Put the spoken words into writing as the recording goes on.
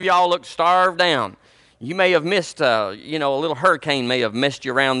y'all look starved down. You may have missed, a little hurricane may have messed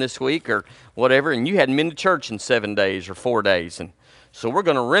you around this week or whatever, and you hadn't been to church in 7 days or 4 days. And so we're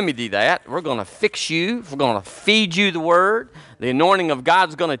going to remedy that. We're going to fix you. We're going to feed you the Word. The anointing of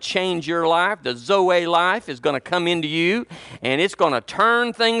God's going to change your life. The Zoe life is going to come into you, and it's going to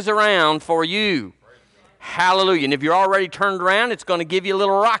turn things around for you. Hallelujah. And if you're already turned around, it's going to give you a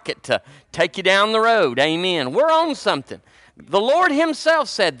little rocket to take you down the road. Amen. We're on something. The Lord Himself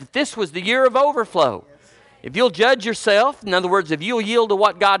said that this was the year of overflow. If you'll judge yourself, in other words, if you'll yield to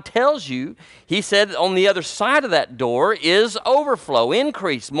what God tells you, He said on the other side of that door is overflow,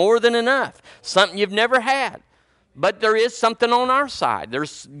 increase, more than enough, something you've never had. But there is something on our side.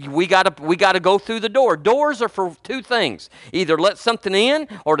 We got to go through the door. Doors are for two things, either let something in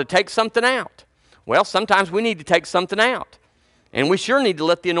or to take something out. Well, sometimes we need to take something out. And we sure need to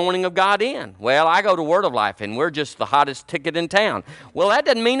let the anointing of God in. Well, I go to Word of Life, and we're just the hottest ticket in town. Well, that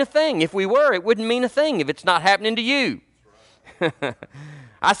doesn't mean a thing. If we were, it wouldn't mean a thing if it's not happening to you.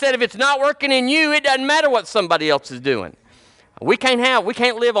 I said if it's not working in you, it doesn't matter what somebody else is doing. We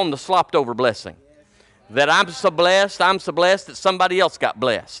can't live on the slopped over blessing. That I'm so blessed that somebody else got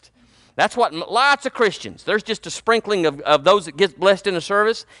blessed. That's what lots of Christians, there's just a sprinkling of those that get blessed in a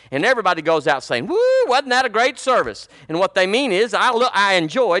service, and everybody goes out saying, woo, wasn't that a great service? And what they mean is, I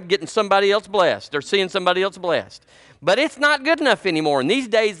enjoyed getting somebody else blessed or seeing somebody else blessed. But it's not good enough anymore. In these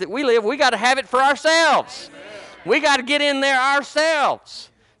days that we live, we got to have it for ourselves. We got to get in there ourselves.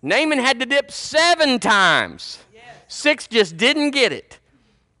 Naaman had to dip 7 times. 6 just didn't get it.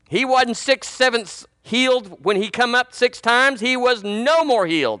 He wasn't 6/7 healed when he come up 6 times. He was no more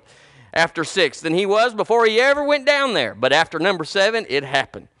healed after 6 than he was before he ever went down there. But after number 7, it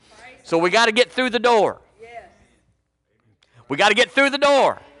happened. So we got to get through the door. We got to get through the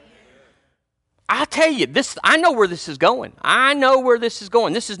door. I'll tell you, I know where this is going.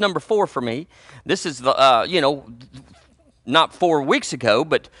 This is number 4 for me. This is not 4 weeks ago,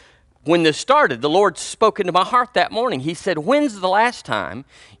 but when this started, the Lord spoke into my heart that morning. He said, when's the last time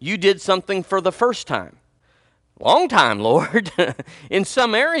you did something for the first time? Long time, Lord. In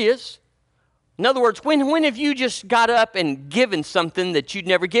some areas. In other words, when have you just got up and given something that you'd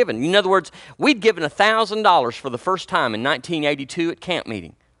never given? In other words, we'd given $1,000 for the first time in 1982 at camp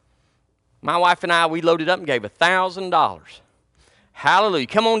meeting. My wife and I, we loaded up and gave $1,000. Hallelujah.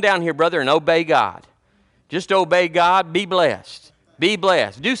 Come on down here, brother, and obey God. Just obey God. Be blessed. Be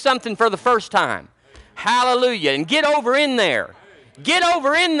blessed. Do something for the first time. Hallelujah. And get over in there. Get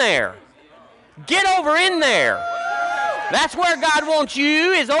over in there. Get over in there. That's where God wants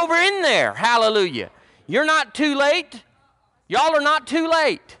you, is over in there. Hallelujah. You're not too late. Y'all are not too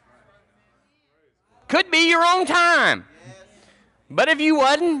late. Could be your own time. But if you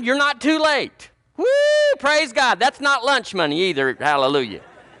wasn't, you're not too late. Woo! Praise God. That's not lunch money either. Hallelujah.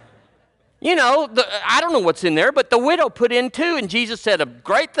 You know, I don't know what's in there, but the widow put in 2, and Jesus said a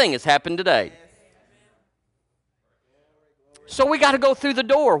great thing has happened today. So we got to go through the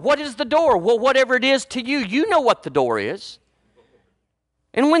door. What is the door? Well, whatever it is to you, you know what the door is.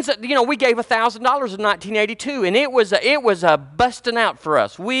 And we gave $1,000 in 1982, and it was a busting out for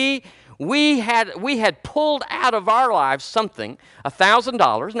us. We had pulled out of our lives something,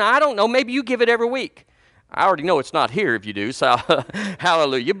 $1,000. Now I don't know. Maybe you give it every week. I already know it's not here if you do. So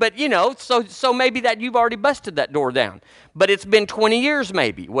hallelujah. But so maybe that you've already busted that door down. But it's been 20 years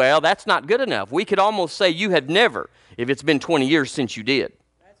maybe. Well, that's not good enough. We could almost say you have never, if it's been 20 years since you did.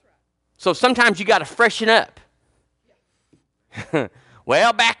 That's right. So sometimes you got to freshen up.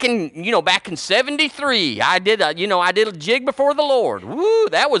 Well, back in 73, I did a jig before the Lord. Woo,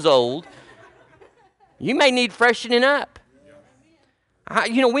 that was old. You may need freshening up.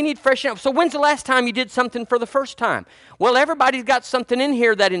 We need freshening up. So when's the last time you did something for the first time? Well, everybody's got something in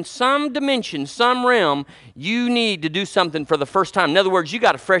here that in some dimension, some realm, you need to do something for the first time. In other words, you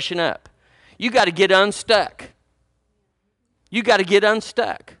got to freshen up. You got to get unstuck. You got to get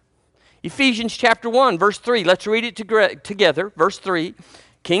unstuck. Ephesians chapter 1, verse 3. Let's read it together. Verse 3.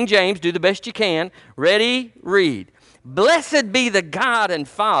 King James, do the best you can. Ready? Read. Blessed be the God and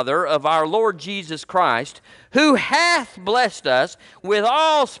Father of our Lord Jesus Christ, who hath blessed us with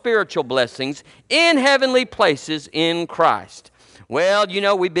all spiritual blessings in heavenly places in Christ. Well,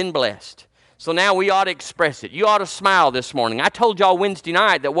 we've been blessed. So now we ought to express it. You ought to smile this morning. I told y'all Wednesday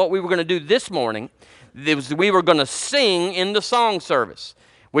night that what we were going to do this morning, we were going to sing in the song service,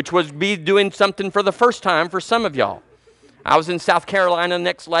 which was be doing something for the first time for some of y'all. I was in South Carolina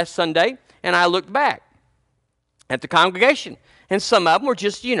last Sunday, and I looked back at the congregation. And some of them were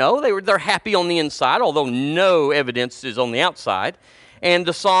just, they're happy on the inside, although no evidence is on the outside. And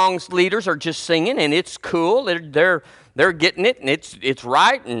the songs leaders are just singing, and it's cool. They're getting it, and it's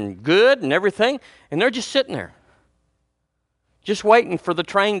right and good and everything, and they're just sitting there, just waiting for the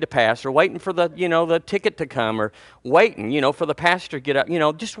train to pass, or waiting for the ticket to come, or waiting, for the pastor to get up,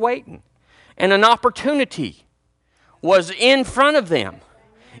 just waiting. And an opportunity was in front of them.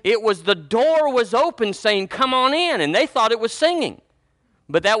 It was the door was open saying, come on in, and they thought it was singing.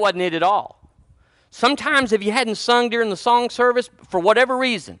 But that wasn't it at all. Sometimes if you hadn't sung during the song service, for whatever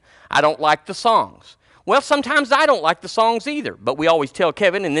reason, I don't like the songs. Well, sometimes I don't like the songs either, but we always tell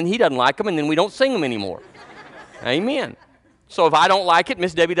Kevin, and then he doesn't like them, and then we don't sing them anymore. Amen. So if I don't like it,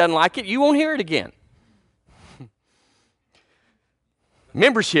 Miss Debbie doesn't like it, you won't hear it again.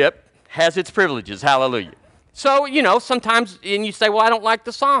 Membership has its privileges, hallelujah. So, sometimes, and you say, well, I don't like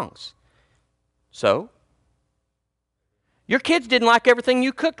the songs. So? Your kids didn't like everything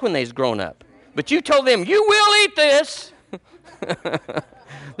you cooked when they was growing up. But you told them, you will eat this.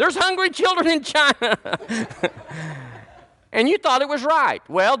 There's hungry children in China. And you thought it was right.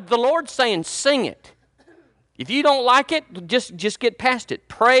 Well, the Lord's saying, sing it. If you don't like it, just get past it.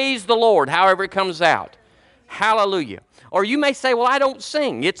 Praise the Lord, however it comes out. Hallelujah. Or you may say, well, I don't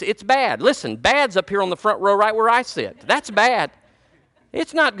sing. It's bad. Listen, bad's up here on the front row right where I sit. That's bad.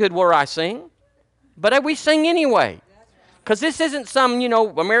 It's not good where I sing. But we sing anyway. Because this isn't some,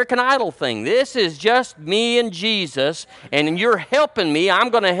 American Idol thing. This is just me and Jesus, and you're helping me. I'm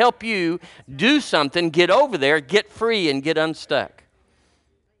going to help you do something, get over there, get free, and get unstuck.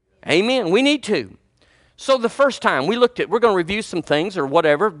 Amen. We need to. So the first time we're going to review some things or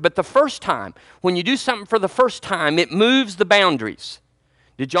whatever, but the first time, when you do something for the first time, it moves the boundaries.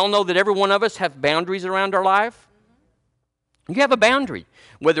 Did y'all know that every one of us have boundaries around our life? You have a boundary,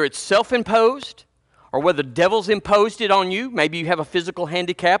 whether it's self-imposed, or whether the devil's imposed it on you. Maybe you have a physical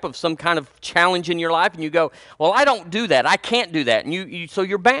handicap of some kind of challenge in your life, and you go, well, I don't do that. I can't do that. And so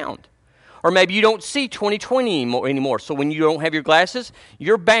you're bound. Or maybe you don't see 20/20 anymore. So when you don't have your glasses,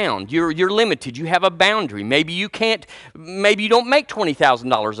 you're bound. You're limited. You have a boundary. Maybe you don't make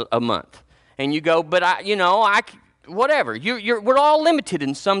 $20,000 a month. And you go, but whatever. We're all limited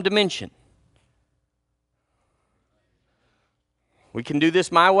in some dimension. We can do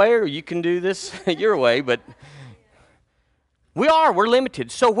this my way, or you can do this your way, but we're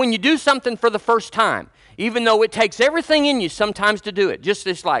limited. So when you do something for the first time, even though it takes everything in you sometimes to do it,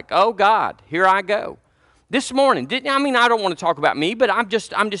 it's like, oh God, here I go. This morning, I don't want to talk about me, but I'm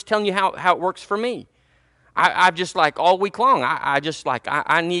just telling you how it works for me. I've just like all week long,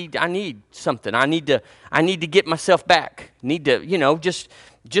 I need something. I need to get myself back.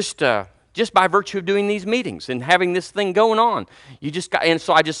 Just by virtue of doing these meetings and having this thing going on, and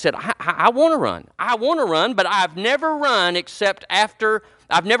so I just said, I want to run. I want to run, but I've never run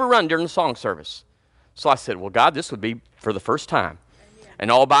I've never run during the song service. So I said, well, God, this would be for the first time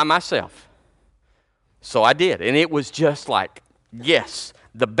and all by myself. So I did, and it was just like, yes,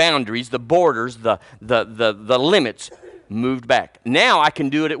 the boundaries, the borders, the limits moved back. Now I can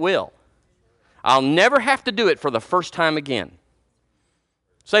do it at will. I'll never have to do it for the first time again.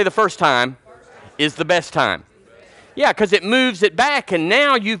 Say the first time is the best time. Yeah, because it moves it back, and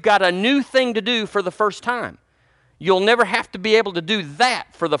now you've got a new thing to do for the first time. You'll never have to be able to do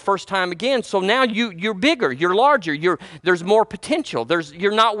that for the first time again. So now you're bigger, you're larger, there's more potential.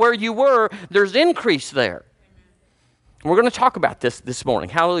 You're not where you were. There's increase there. We're going to talk about this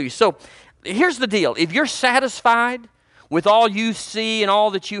morning. Hallelujah. So here's the deal. If you're satisfied with all you see and all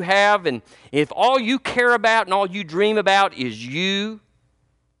that you have, and if all you care about and all you dream about is you,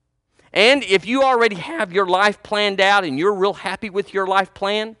 and if you already have your life planned out and you're real happy with your life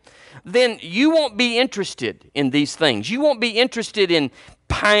plan, then you won't be interested in these things. You won't be interested in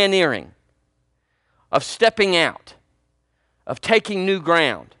pioneering, of stepping out, of taking new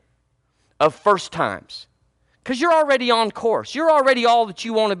ground, of first times. Because you're already on course. You're already all that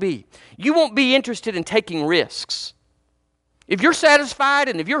you want to be. You won't be interested in taking risks. If you're satisfied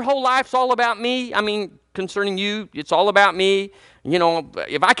and if your whole life's all about me, concerning you, it's all about me.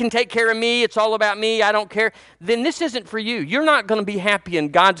 If I can take care of me, it's all about me, I don't care. Then this isn't for you. You're not going to be happy in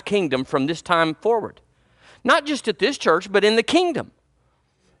God's kingdom from this time forward. Not just at this church, but in the kingdom.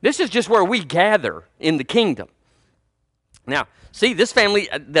 This is just where we gather in the kingdom. Now, see, this family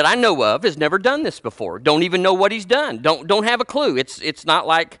that I know of has never done this before. Don't even know what he's done. Don't have a clue. It's not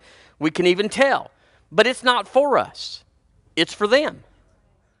like we can even tell. But it's not for us. It's for them.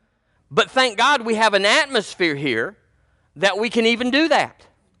 But thank God we have an atmosphere here that we can even do that.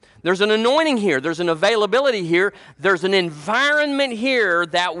 There's an anointing here. There's an availability here. There's an environment here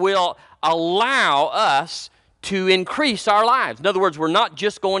that will allow us to increase our lives. In other words, we're not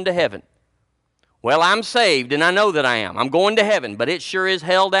just going to heaven. Well, I'm saved, and I know that I am. I'm going to heaven, but it sure is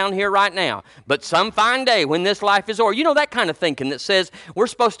hell down here right now. But some fine day when this life is over, you know, that kind of thinking that says we're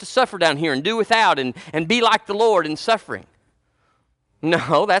supposed to suffer down here and do without and be like the Lord in suffering.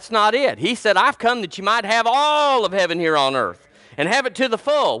 No, that's not it. He said, I've come that you might have all of heaven here on earth and have it to the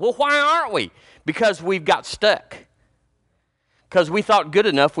full. Well, why aren't we? Because we've got stuck. Because we thought good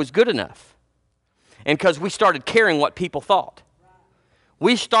enough was good enough. And because we started caring what people thought.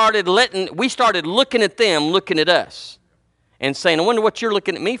 We started looking at them, looking at us, and saying, I wonder what you're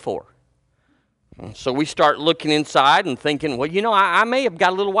looking at me for. And so we start looking inside and thinking, well, you know, I may have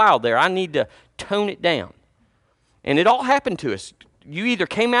got a little wild there. I need to tone it down. And it all happened to us. You either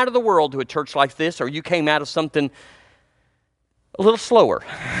came out of the world to a church like this, or you came out of something a little slower,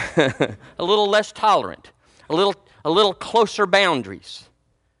 a little less tolerant, a little closer boundaries.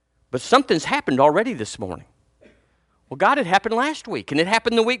 But something's happened already this morning. Well, God, it happened last week, and it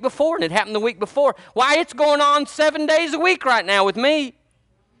happened the week before, and it happened the week before. Why, it's going on 7 days a week right now with me.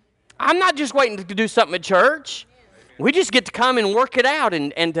 I'm not just waiting to do something at church. We just get to come and work it out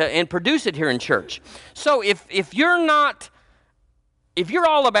and produce it here in church. So if you're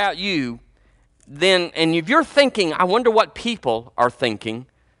all about you, then, and if you're thinking, I wonder what people are thinking,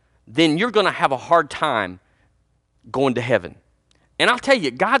 then you're going to have a hard time going to heaven. And I'll tell you,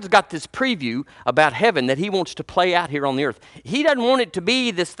 God's got this preview about heaven that he wants to play out here on the earth. He doesn't want it to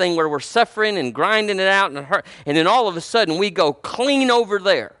be this thing where we're suffering and grinding it out and then all of a sudden we go clean over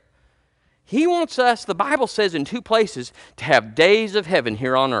there. He wants us, the Bible says in 2 places, to have days of heaven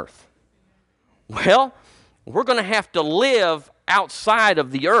here on earth. Well, we're going to have to live outside of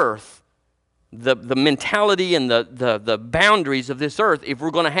the earth, the mentality and the boundaries of this earth, if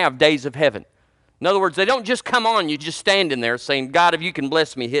we're going to have days of heaven. In other words, they don't just come on you just standing there saying, God, if you can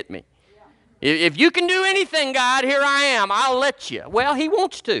bless me, hit me. Yeah. If you can do anything, God, here I am, I'll let you. Well, he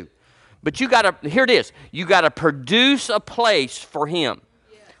wants to. But you got to, here it is, you got to produce a place for him.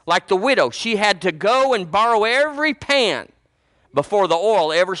 Yeah. Like the widow, she had to go and borrow every pan before the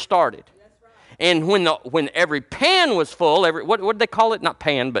oil ever started. That's right. And when every pan was full, what did they call it? Not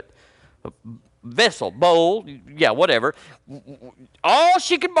pan, but vessel, bowl, yeah, whatever. All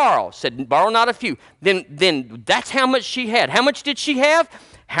she could borrow, said borrow not a few. Then that's how much she had. How much did she have?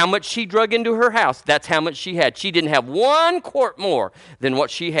 How much she drug into her house, that's how much she had. She didn't have 1 quart more than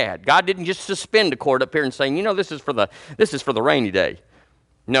what she had. God didn't just suspend a quart up here and saying, you know, this is for the rainy day.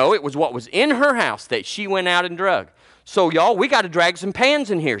 No, it was what was in her house that she went out and drug. So, y'all, we got to drag some pans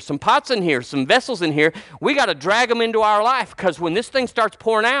in here, some pots in here, some vessels in here. We got to drag them into our life because when this thing starts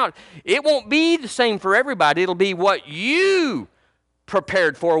pouring out, it won't be the same for everybody. It'll be what you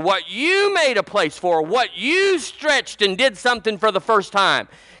prepared for, what you made a place for, what you stretched and did something for the first time.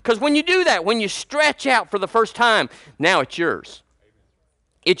 Because when you do that, when you stretch out for the first time, now it's yours.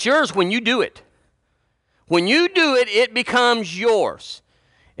 It's yours when you do it. When you do it, it becomes yours.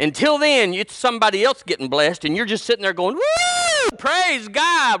 Until then, it's somebody else getting blessed, and you're just sitting there going, woo, praise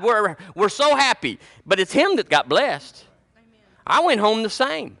God, we're so happy. But it's him that got blessed. Amen. I went home the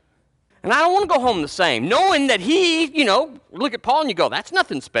same. And I don't want to go home the same, knowing that he, you know, look at Paul and you go, that's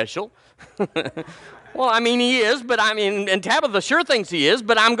nothing special. Well, I mean, he is, but I mean, and Tabitha sure thinks he is,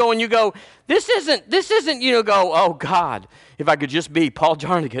 but I'm going, you go, this isn't, you know, go, oh, God, if I could just be Paul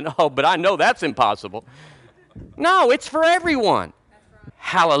Jarnigan. Oh, but I know that's impossible. No, it's for everyone.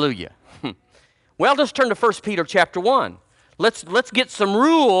 Hallelujah. Well, let's turn to 1 Peter chapter 1. Let's get some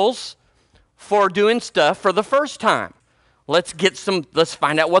rules for doing stuff for the first time. Let's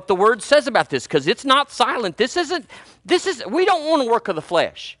find out what the Word says about this, because it's not silent. We don't want to work of the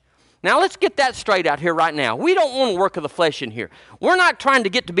flesh. Now, let's get that straight out here right now. We don't want to work of the flesh in here. We're not trying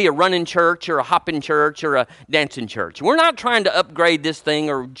to get to be a running church or a hopping church or a dancing church. We're not trying to upgrade this thing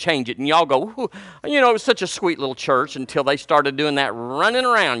or change it. And y'all go, you know, it was such a sweet little church until they started doing that running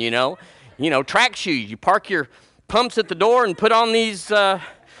around, you know. You know, track shoes. You park your pumps at the door and put on these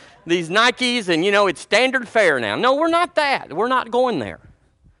Nikes, and, you know, it's standard fare now. No, we're not that. We're not going there.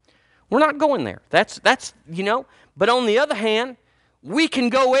 We're not going there. That's you know. But on the other hand, we can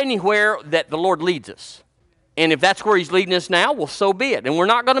go anywhere that the Lord leads us. And if that's where he's leading us now, well, so be it. And we're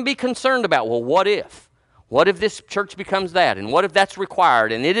not going to be concerned about, well, what if? What if this church becomes that? And what if that's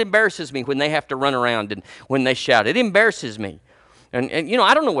required? And it embarrasses me when they have to run around and when they shout. It embarrasses me. And you know,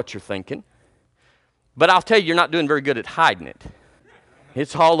 I don't know what you're thinking. But I'll tell you, you're not doing very good at hiding it.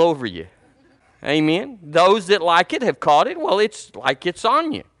 It's all over you. Amen? Those that like it have caught it. Well, it's like it's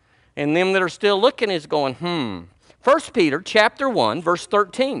on you. And them that are still looking is going, 1 Peter chapter 1, verse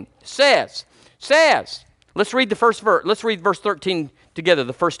 13 says, let's read the first verse. Let's read verse 13 together,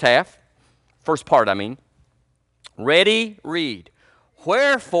 the first half. First part, I mean. Ready, read.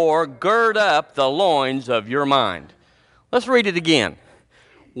 Wherefore, gird up the loins of your mind. Let's read it again.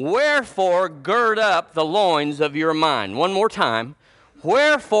 Wherefore, gird up the loins of your mind. One more time.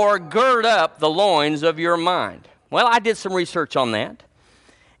 Wherefore, gird up the loins of your mind. Well, I did some research on that.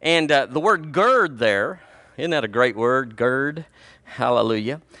 And the word gird there, isn't that a great word, gird?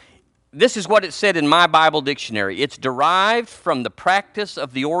 Hallelujah. This is what it said in my Bible dictionary. It's derived from the practice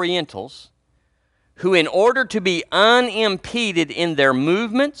of the Orientals, who in order to be unimpeded in their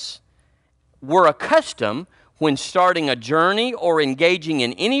movements were accustomed, when starting a journey or engaging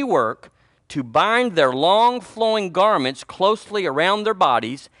in any work, to bind their long flowing garments closely around their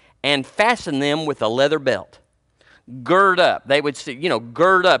bodies and fasten them with a leather belt. Gird up. They would say,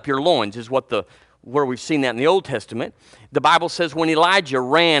 gird up your loins is where we've seen that in the Old Testament. The Bible says when Elijah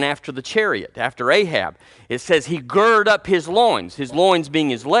ran after the chariot, after Ahab, it says he girded up his loins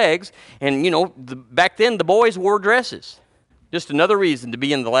being his legs, and back then the boys wore dresses. Just another reason to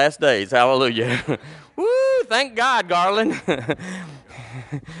be in the last days. Hallelujah. Woo, thank God, Garland.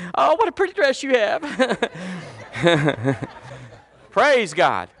 Oh, what a pretty dress you have. Praise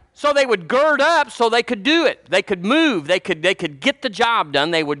God. So they would gird up so they could do it. They could move. They could get the job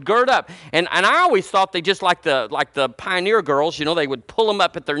done. They would gird up. And I always thought they just like the pioneer girls, they would pull them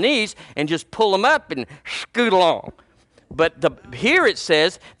up at their knees and just pull them up and scoot along. But here it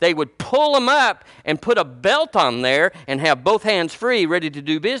says they would pull them up and put a belt on there and have both hands free, ready to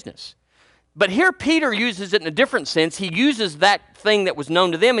do business. But here Peter uses it in a different sense. He uses that thing that was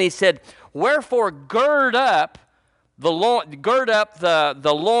known to them, and he said, wherefore gird up the loins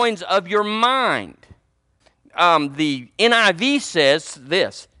of your mind. The NIV says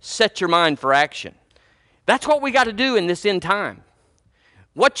this, set your mind for action. That's what we got to do in this end time.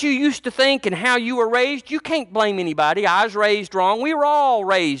 What you used to think and how you were raised, you can't blame anybody. I was raised wrong. We were all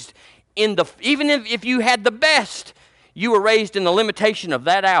raised even if you had the best, you were raised in the limitation of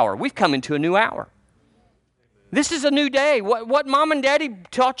that hour. We've come into a new hour. This is a new day. What mom and daddy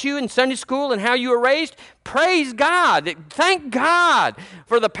taught you in Sunday school and how you were raised, praise God. Thank God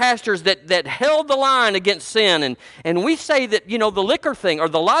for the pastors that held the line against sin. And we say that, the liquor thing or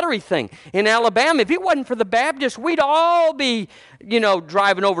the lottery thing in Alabama, if it wasn't for the Baptists, we'd all be,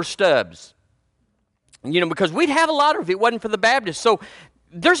 driving over stubs. Because we'd have a lottery if it wasn't for the Baptists. So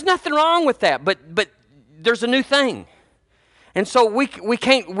there's nothing wrong with that, but there's a new thing. And so we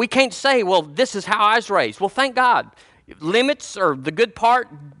can't say, well, this is how I was raised. Well, thank God. Limits are the good part,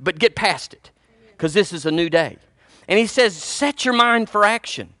 but get past it, because this is a new day. And he says, set your mind for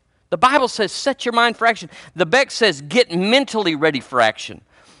action. The Bible says, set your mind for action. The Beck says, get mentally ready for action.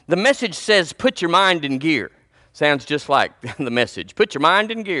 The Message says, put your mind in gear. Sounds just like the Message. Put your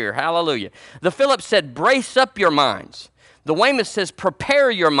mind in gear. Hallelujah. The Phillips said, brace up your minds. The Weymouth says,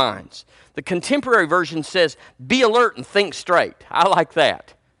 prepare your minds. The Contemporary Version says, be alert and think straight. I like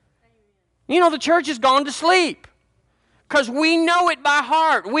that. The church has gone to sleep because we know it by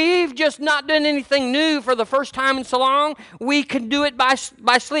heart. We've just not done anything new for the first time in so long. We can do it by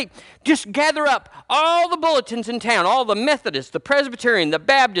sleep. Just gather up all the bulletins in town, all the Methodists, the Presbyterian, the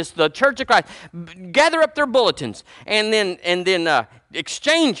Baptists, the Church of Christ. Gather up their bulletins and then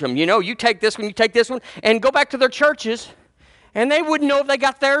exchange them. You take this one, you take this one, and go back to their churches. And they wouldn't know if they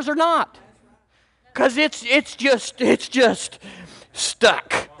got theirs or not. Because it's just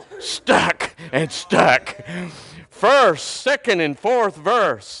stuck. First, second, and fourth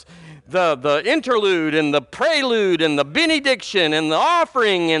verse. The interlude and the prelude and the benediction and the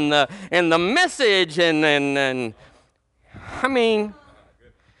offering and the message and I mean,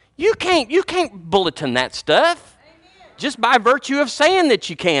 you can't bulletin that stuff. Just by virtue of saying that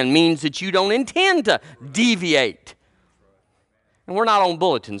you can means that you don't intend to deviate. And we're not on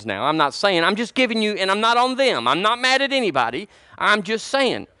bulletins now. I'm not saying, I'm just giving you, and I'm not on them. I'm not mad at anybody. I'm just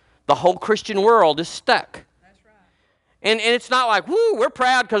saying the whole Christian world is stuck. That's right. And it's not like, whoo, we're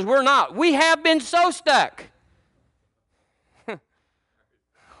proud because we're not. We have been so stuck.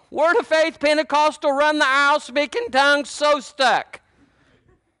 Word of Faith, Pentecostal, run the aisle, speaking tongues, so stuck.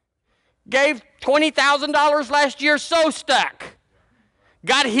 Gave $20,000 last year, so stuck.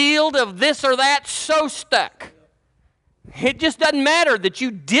 Got healed of this or that, so stuck. It just doesn't matter that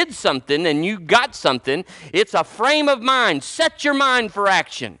you did something and you got something. It's a frame of mind. Set your mind for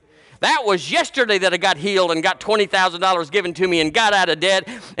action. That was yesterday that I got healed and got $20,000 given to me and got out of debt.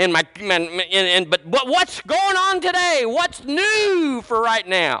 But what's going on today? What's new for right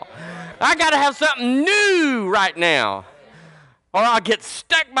now? I got to have something new right now, or I'll get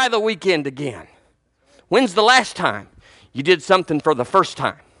stuck by the weekend again. When's the last time you did something for the first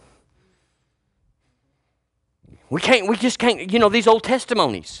time? We just can't, these old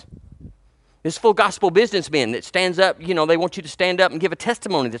testimonies. This full gospel businessman that stands up, they want you to stand up and give a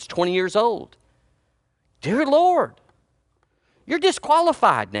testimony that's 20 years old. Dear Lord, you're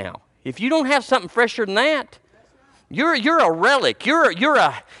disqualified now. If you don't have something fresher than that, you're a relic. You're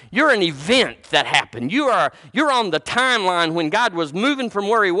an event that happened. You're on the timeline when God was moving from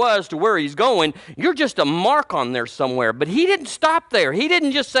where he was to where he's going. You're just a mark on there somewhere. But he didn't stop there. He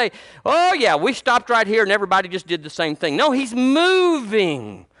didn't just say, oh yeah, we stopped right here and everybody just did the same thing. No, he's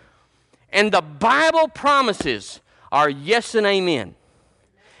moving. And the Bible promises are yes and amen.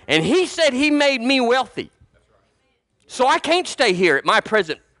 And he said he made me wealthy. So I can't stay here at my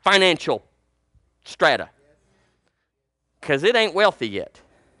present financial strata, because it ain't wealthy yet.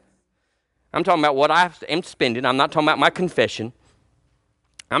 I'm talking about what I am spending. I'm not talking about my confession.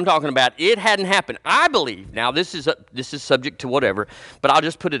 I'm talking about it hadn't happened. I believe, now this is subject to whatever, but I'll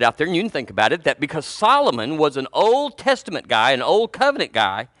just put it out there and you can think about it, that because Solomon was an Old Testament guy, an Old Covenant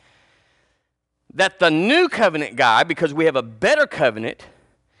guy, that the New Covenant guy, because we have a better covenant,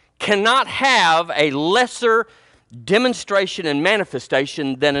 cannot have a lesser demonstration and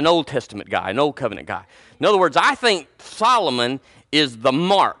manifestation than an Old Testament guy, an Old Covenant guy. In other words, I think Solomon is the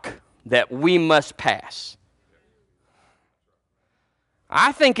mark that we must pass.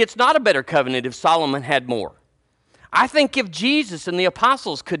 I think it's not a better covenant if Solomon had more. I think if Jesus and the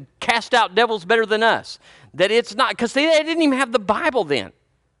apostles could cast out devils better than us, that it's not, because they didn't even have the Bible then.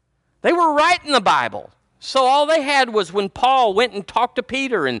 They were writing the Bible. So all they had was when Paul went and talked to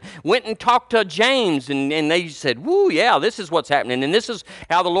Peter and went and talked to James, and they said, woo, yeah, this is what's happening, and this is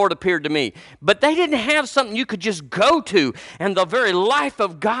how the Lord appeared to me. But they didn't have something you could just go to, and the very life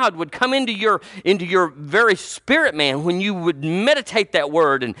of God would come into your very spirit, man, when you would meditate that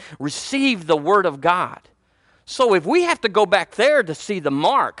word and receive the word of God. So if we have to go back there to see the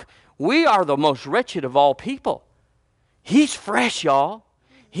mark, we are the most wretched of all people. He's fresh, y'all.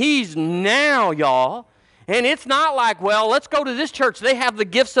 He's now, y'all. And it's not like, well, let's go to this church. They have the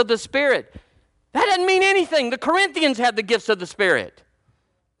gifts of the Spirit. That doesn't mean anything. The Corinthians had the gifts of the Spirit.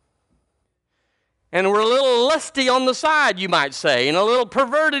 And we're a little lusty on the side, you might say, and a little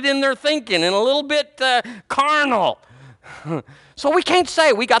perverted in their thinking, and a little bit carnal. So we can't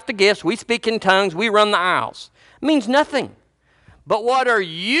say we got the gifts, we speak in tongues, we run the aisles. It means nothing. But what are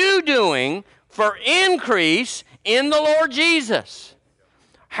you doing for increase in the Lord Jesus?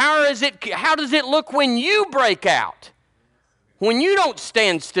 How does it look when you break out? When you don't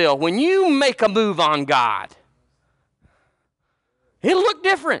stand still, when you make a move on God? It'll look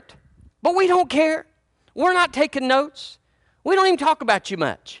different, but we don't care. We're not taking notes. We don't even talk about you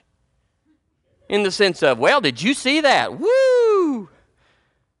much. In the sense of, well, did you see that? Woo!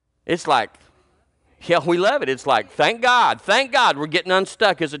 It's like, yeah, we love it. It's like, thank God we're getting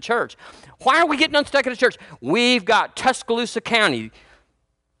unstuck as a church. Why are we getting unstuck as a church? We've got Tuscaloosa County,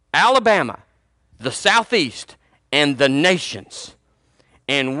 Alabama, the Southeast, and the nations.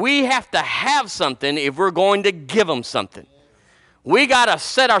 And we have to have something if we're going to give them something. We got to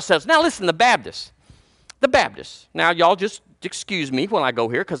set ourselves. Now listen, the Baptists. Now y'all just excuse me when I go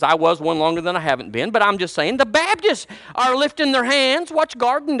here, because I was one longer than I haven't been, but I'm just saying the Baptists are lifting their hands. Watch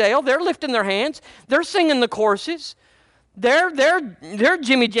Gardendale. They're lifting their hands. They're singing the choruses. They're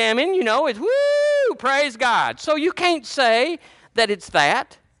jimmy jamming, it's woo, praise God. So you can't say that it's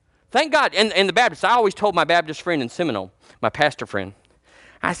that. Thank God. And the Baptists, I always told my Baptist friend in Seminole, my pastor friend,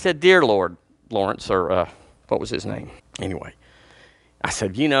 I said, dear Lord, Lawrence, or what was his name? Anyway, I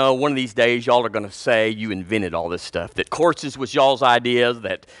said, one of these days y'all are going to say you invented all this stuff, that choruses was y'all's idea,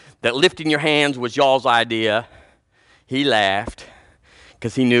 that lifting your hands was y'all's idea. He laughed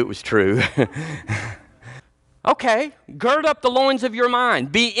because he knew it was true. Okay, gird up the loins of your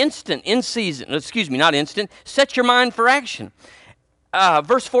mind. Be instant, in season. Not instant. Set your mind for action.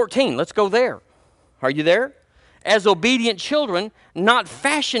 Verse 14, let's go there. Are you there? As obedient children, not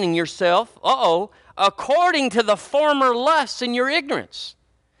fashioning yourself, according to the former lusts in your ignorance.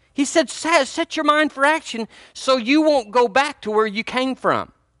 He said, set your mind for action so you won't go back to where you came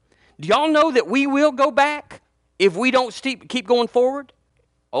from. Do y'all know that we will go back if we don't keep going forward?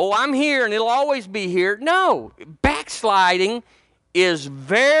 Oh, I'm here and it'll always be here. No, backsliding is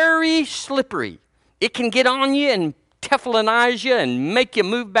very slippery. It can get on you and Teflonize you and make you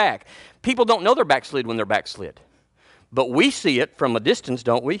move back. People don't know they're backslid when they're backslid. But we see it from a distance,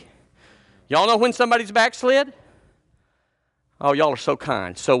 don't we? Y'all know when somebody's backslid? Oh, y'all are so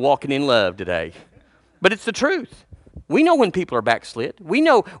kind, so walking in love today. But it's the truth. We know when people are backslid. We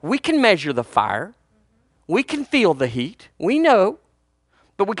know we can measure the fire. We can feel the heat. We know.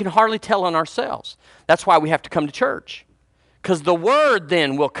 But we can hardly tell on ourselves. That's why we have to come to church. Because the Word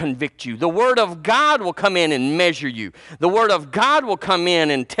then will convict you. The Word of God will come in and measure you. The Word of God will come in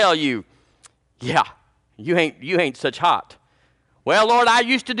and tell you, Yeah, you ain't such hot. Well, Lord, I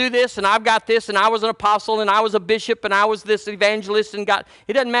used to do this, and I've got this, and I was an apostle, and I was a bishop, and I was this evangelist, and God.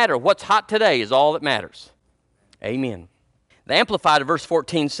 It doesn't matter. What's hot today is all that matters. Amen. The Amplified of verse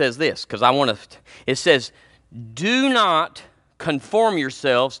 14 says this, because it says, do not conform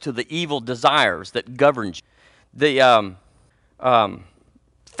yourselves to the evil desires that govern you. The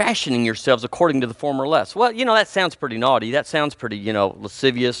fashioning yourselves according to the former lust. Well, that sounds pretty naughty. That sounds pretty,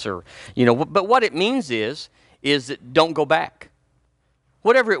 lascivious, or, but what it means is that don't go back.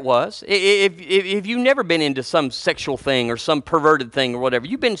 Whatever it was, if you've never been into some sexual thing or some perverted thing or whatever,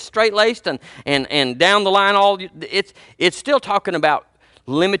 you've been straight-laced and down the line, it's still talking about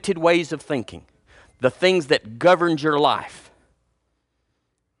limited ways of thinking, the things that governed your life.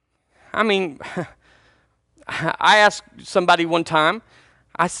 I mean, I asked somebody one time,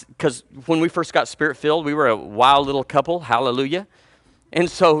 because when we first got Spirit-filled, we were a wild little couple, hallelujah,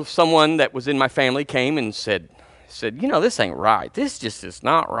 and so someone that was in my family came and said, this ain't right. This just is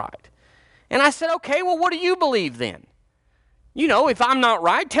not right. And I said, okay, well, what do you believe then? If I'm not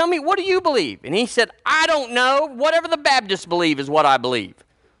right, tell me, what do you believe? And he said, I don't know. Whatever the Baptists believe is what I believe.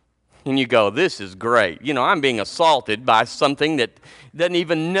 And you go, this is great. I'm being assaulted by something that doesn't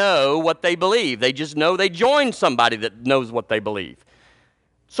even know what they believe. They just know they joined somebody that knows what they believe.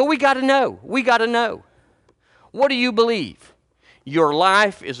 So we got to know. We got to know. What do you believe? Your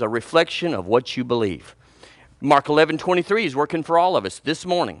life is a reflection of what you believe. Mark 11:23 is working for all of us this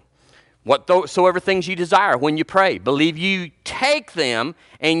morning. Whatsoever things you desire when you pray, believe you take them,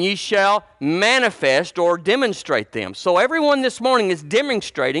 and ye shall manifest or demonstrate them. So everyone this morning is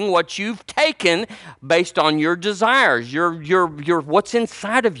demonstrating what you've taken based on your desires, your what's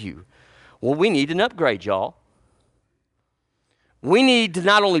inside of you. Well, we need an upgrade, y'all. We need to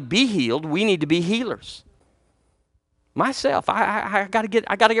not only be healed, we need to be healers. Myself, I got to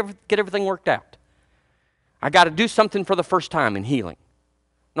get everything worked out. I got to do something for the first time in healing.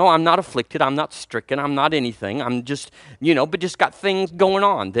 No, I'm not afflicted. I'm not stricken. I'm not anything. I'm just, but just got things going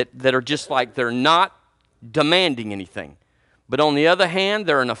on that are just like they're not demanding anything. But on the other hand,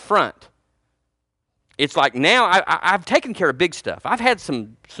 they're an affront. It's like now I've taken care of big stuff. I've had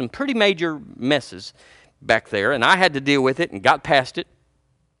some pretty major messes back there, and I had to deal with it and got past it.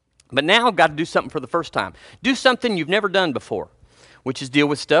 But now I've got to do something for the first time. Do something you've never done before, which is deal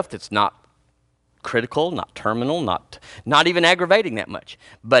with stuff that's not critical, not terminal, not even aggravating that much,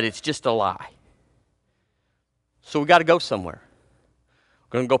 but it's just a lie. So we got to go somewhere.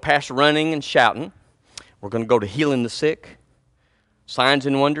 We're going to go past running and shouting. We're going to go to healing the sick, signs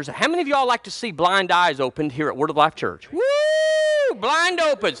and wonders. How many of y'all like to see blind eyes opened here at Word of Life Church? Woo! Blind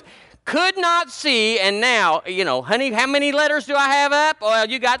opens. Could not see, and now, honey, how many letters do I have up? Well,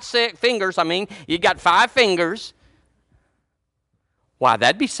 you got 6 fingers. You got 5 fingers. Why,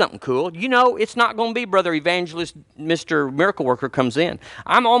 that'd be something cool. It's not going to be Brother Evangelist, Mr. Miracle Worker comes in.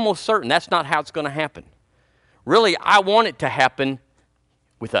 I'm almost certain that's not how it's going to happen. Really, I want it to happen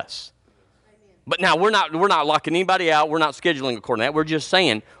with us. Amen. But now we're not locking anybody out. We're not scheduling according to that. We're just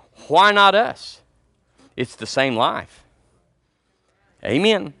saying, why not us? It's the same life.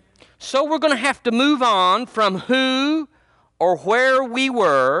 Amen. So we're going to have to move on from who or where we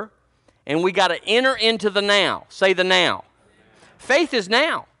were, and we got to enter into the now. Say the now. Faith is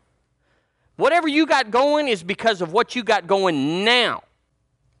now. Whatever you got going is because of what you got going now.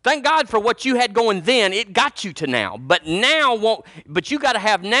 Thank God for what you had going then. It got you to now. But now won't. But you got to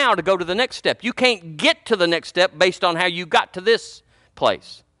have now to go to the next step. You can't get to the next step based on how you got to this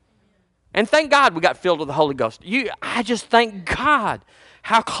place. And thank God we got filled with the Holy Ghost. I just thank God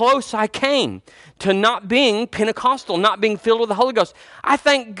how close I came to not being Pentecostal, not being filled with the Holy Ghost. I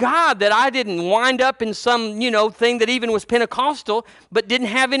thank God that I didn't wind up in some, thing that even was Pentecostal, but didn't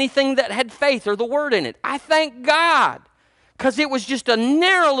have anything that had faith or the Word in it. I thank God, because it was just a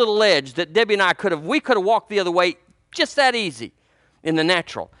narrow little edge that Debbie and I could have walked the other way just that easy in the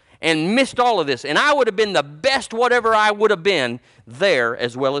natural and missed all of this. And I would have been the best whatever I would have been there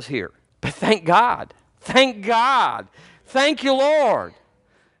as well as here. But thank God. Thank God. Thank you, Lord.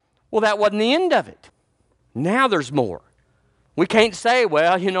 Well, that wasn't the end of it. Now there's more. We can't say,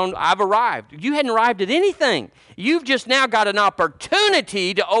 well, I've arrived. You hadn't arrived at anything. You've just now got an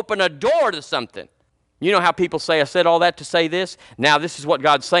opportunity to open a door to something. You know how people say, I said all that to say this? Now this is what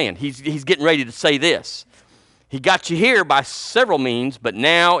God's saying. He's getting ready to say this. He got you here by several means, but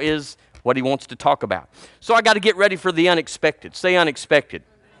now is what he wants to talk about. So I got to get ready for the unexpected. Say unexpected.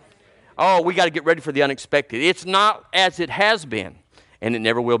 Oh, we got to get ready for the unexpected. It's not as it has been. And it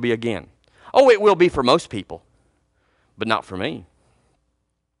never will be again. Oh, it will be for most people, but not for me.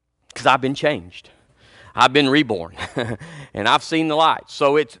 Because I've been changed. I've been reborn, and I've seen the light.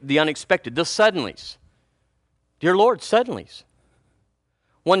 So it's the unexpected, the suddenlies. Dear Lord, suddenlies.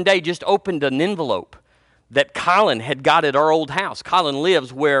 One day just opened an envelope that Colin had got at our old house. Colin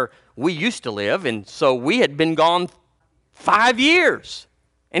lives where we used to live, and so we had been gone 5 years.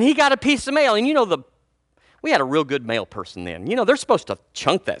 And he got a piece of mail, and we had a real good mail person then. They're supposed to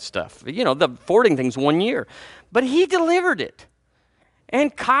chunk that stuff. The forwarding thing's 1 year. But he delivered it.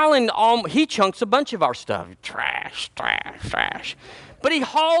 And Colin, he chunks a bunch of our stuff. Trash. But he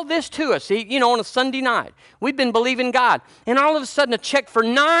hauled this to us, on a Sunday night. We'd been believing God. And all of a sudden, a check for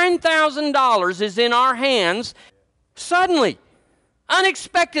 $9,000 is in our hands. Suddenly,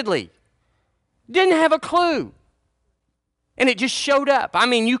 unexpectedly. Didn't have a clue. And it just showed up. I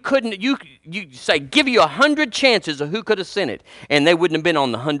mean, you say, give you 100 chances of who could have sent it, and they wouldn't have been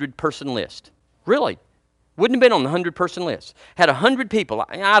on the 100-person list. Really. Wouldn't have been on the 100-person list. Had 100 people.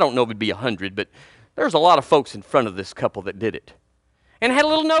 I don't know if it'd be 100, but there's a lot of folks in front of this couple that did it. And had a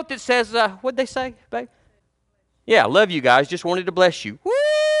little note that says, what'd they say, babe? Yeah, love you guys. Just wanted to bless you.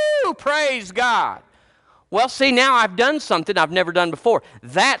 Woo! Praise God. Well, see, now I've done something I've never done before.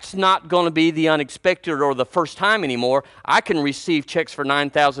 That's not going to be the unexpected or the first time anymore. I can receive checks for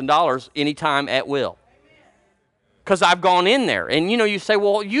 $9,000 anytime at will. Because I've gone in there. And, you say,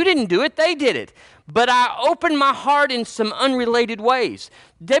 well, you didn't do it. They did it. But I opened my heart in some unrelated ways.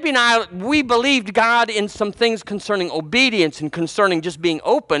 Debbie and I, we believed God in some things concerning obedience and concerning just being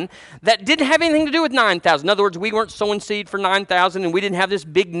open that didn't have anything to do with 9,000. In other words, we weren't sowing seed for 9,000, and we didn't have this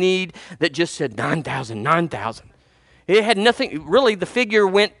big need that just said 9,000, 9,000. It had nothing. Really, the figure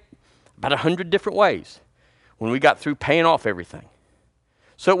went about 100 different ways when we got through paying off everything.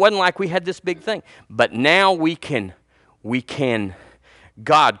 So it wasn't like we had this big thing. But now we can,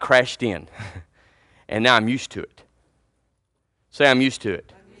 God crashed in. And now I'm used to it. Say, I'm used to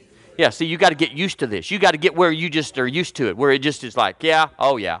it. Yeah, see, you got to get used to this. You got to get where you just are used to it, where it just is like, yeah,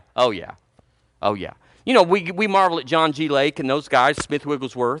 oh yeah, oh yeah, oh yeah. We marvel at John G. Lake and those guys, Smith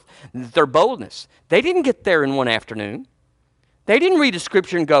Wigglesworth, their boldness. They didn't get there in one afternoon. They didn't read a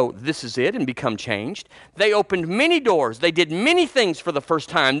scripture and go, this is it, and become changed. They opened many doors. They did many things for the first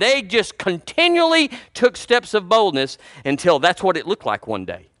time. They just continually took steps of boldness until that's what it looked like one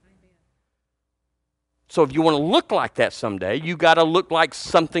day. So if you want to look like that someday, you got to look like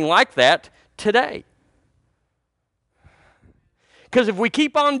something like that today. Because if we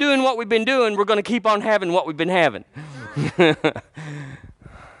keep on doing what we've been doing, we're going to keep on having what we've been having. And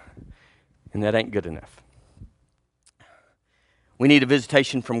that ain't good enough. We need a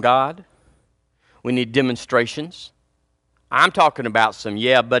visitation from God. We need demonstrations. I'm talking about some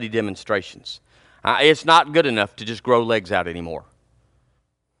yeah, buddy demonstrations. It's not good enough to just grow legs out anymore.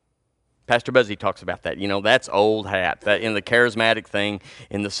 Pastor Buzzy talks about that. That's old hat. That in the charismatic thing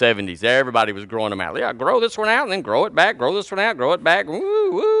in the 70s, everybody was growing them out. Yeah, grow this one out and then grow it back, grow this one out, grow it back. Woo,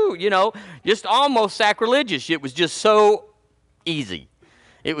 woo, just almost sacrilegious. It was just so easy.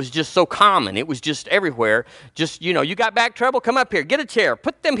 It was just so common. It was just everywhere. Just, you got back trouble? Come up here. Get a chair.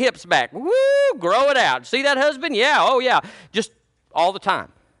 Put them hips back. Woo, grow it out. See that husband? Yeah, oh yeah. Just all the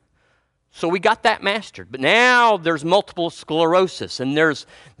time. So we got that mastered. But now there's multiple sclerosis, and there's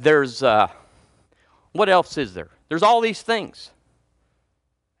what else is there? There's all these things.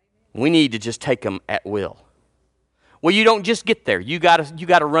 We need to just take them at will. Well, you don't just get there. You got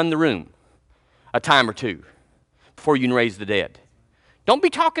to run the room a time or two before you can raise the dead. Don't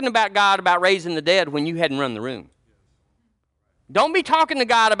be talking about God about raising the dead when you hadn't run the room. Don't be talking to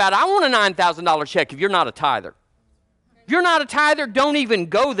God about, I want a $9,000 check if you're not a tither. If you're not a tither, don't even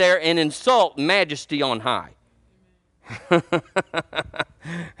go there and insult majesty on high.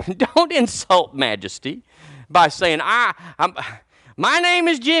 Don't insult majesty by saying, my name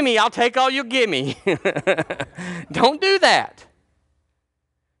is Jimmy, I'll take all you give me. Don't do that.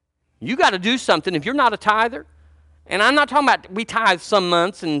 You got to do something if you're not a tither. And I'm not talking about we tithe some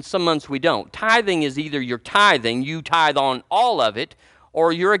months and some months we don't. Tithing is either you're tithing, you tithe on all of it,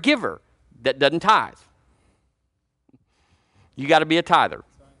 or you're a giver that doesn't tithe. You got to be a tither.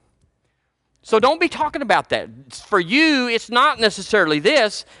 So don't be talking about that. For you, it's not necessarily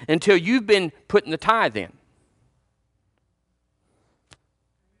this until you've been putting the tithe in.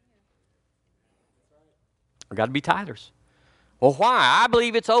 We've got to be tithers. Well, why? I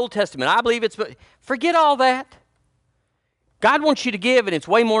believe it's Old Testament. I believe it's... Forget all that. God wants you to give, and it's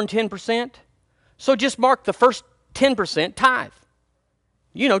way more than 10%. So just mark the first 10% tithe.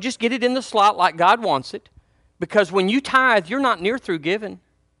 Just get it in the slot like God wants it. Because when you tithe, you're not near through giving.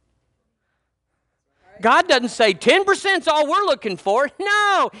 God doesn't say 10% is all we're looking for.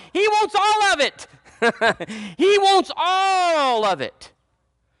 No, He wants all of it. He wants all of it.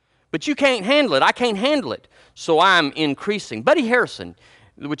 But you can't handle it. I can't handle it. So I'm increasing. Buddy Harrison,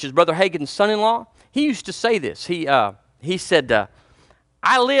 which is Brother Hagin's son-in-law, he used to say this. He said,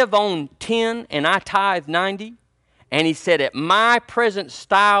 I live on 10 and I tithe 90. And he said, at my present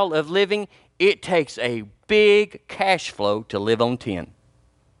style of living, it takes a big cash flow to live on 10.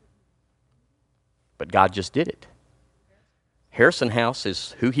 But God just did it. Harrison House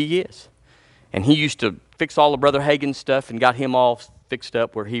is who he is. And he used to fix all of Brother Hagin's stuff and got him all fixed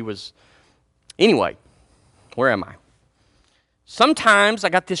up where he was. Anyway, where am I? Sometimes, I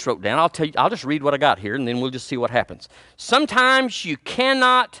got this wrote down. I'll just read what I got here and then we'll just see what happens. Sometimes you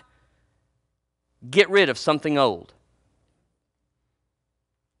cannot get rid of something old.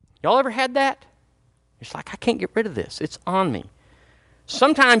 Y'all ever had that? It's like, I can't get rid of this. It's on me.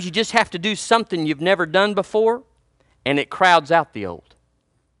 Sometimes you just have to do something you've never done before, and it crowds out the old.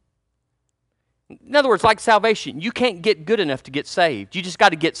 In other words, like salvation, you can't get good enough to get saved. You just got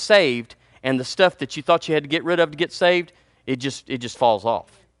to get saved, and the stuff that you thought you had to get rid of to get saved, it just falls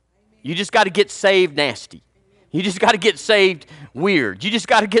off. You just got to get saved nasty. You just got to get saved weird. You just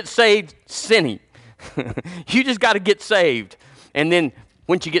got to get saved sinny. You just got to get saved, and then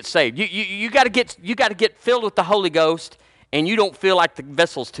once you get saved, you got to get filled with the Holy Ghost, and you don't feel like the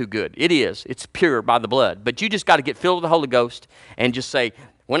vessel's too good. It is. It's pure by the blood. But you just got to get filled with the Holy Ghost and just say,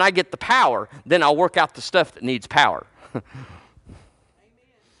 when I get the power, then I'll work out the stuff that needs power.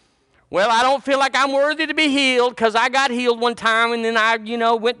 Well, I don't feel like I'm worthy to be healed because I got healed one time and then I,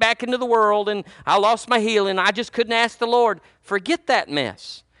 went back into the world and I lost my healing. I just couldn't ask the Lord. Forget that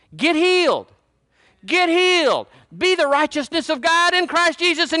mess. Get healed. Get healed. Be the righteousness of God in Christ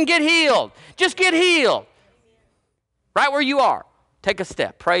Jesus and get healed. Just get healed. Right where you are. Take a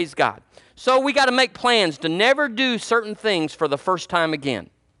step. Praise God. So we got to make plans to never do certain things for the first time again.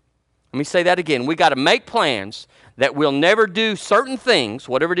 Let me say that again. We got to make plans that we'll never do certain things,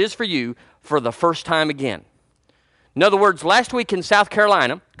 whatever it is for you, for the first time again. In other words, last week in South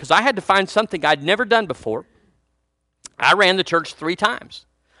Carolina, because I had to find something I'd never done before, I ran the church 3 times.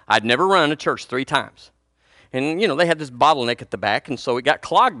 I'd never run a church 3 times. And, they had this bottleneck at the back, and so it got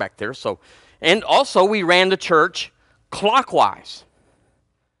clogged back there. And also we ran the church clockwise.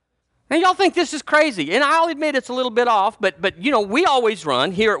 Now, y'all think this is crazy, and I'll admit it's a little bit off, but we always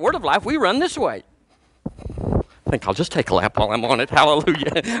run, here at Word of Life, we run this way. I think I'll just take a lap while I'm on it.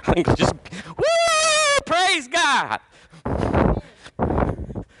 Hallelujah. I think I'll just, woo, praise God.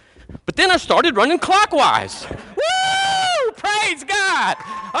 But then I started running clockwise. Woo, praise God.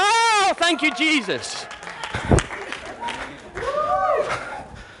 Oh, thank you, Jesus.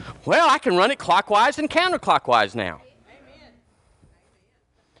 Well, I can run it clockwise and counterclockwise now.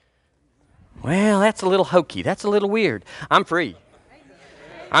 Well, that's a little hokey. That's a little weird. I'm free.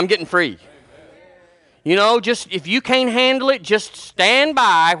 I'm getting free. Just if you can't handle it, just stand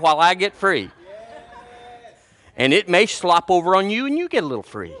by while I get free. And it may slop over on you and you get a little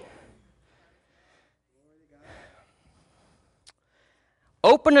free.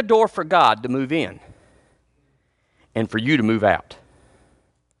 Open a door for God to move in and for you to move out.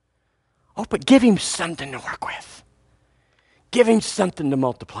 Give him something to work with. Give him something to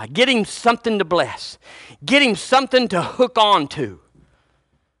multiply. Get him something to bless. Get him something to hook on to.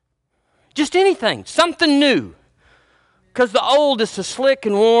 Just anything, something new. Because the old is so slick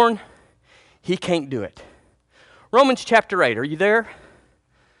and worn, he can't do it. Romans chapter 8, are you there?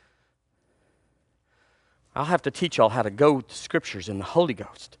 I'll have to teach y'all how to go to scriptures in the Holy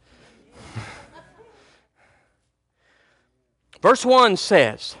Ghost. Verse 1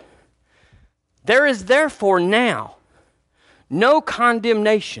 says, there is therefore now no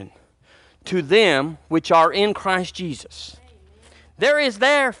condemnation to them which are in Christ Jesus. There is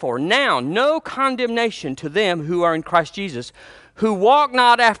therefore now no condemnation to them who are in Christ Jesus, who walk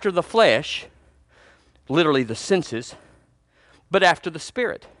not after the flesh, literally the senses, but after the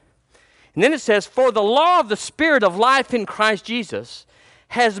Spirit. And then it says, for the law of the Spirit of life in Christ Jesus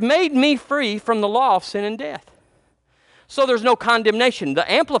has made me free from the law of sin and death. So there's no condemnation.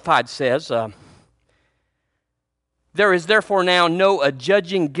 The Amplified says, there is therefore now no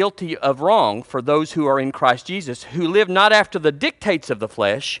adjudging guilty of wrong for those who are in Christ Jesus, who live not after the dictates of the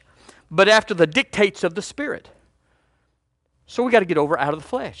flesh, but after the dictates of the Spirit. So we got to get over out of the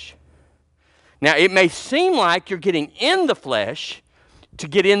flesh. Now, it may seem like you're getting in the flesh to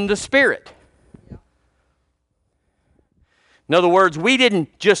get in the Spirit. In other words, we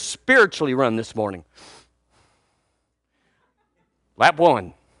didn't just spiritually run this morning. Lap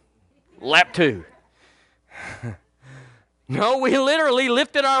 1, lap 2. No, we literally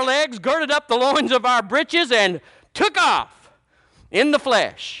lifted our legs, girded up the loins of our breeches, and took off in the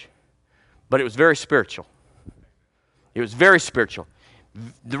flesh. But it was very spiritual. It was very spiritual.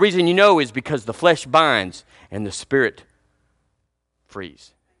 The reason you know is because the flesh binds and the spirit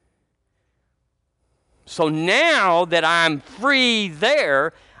frees. So now that I'm free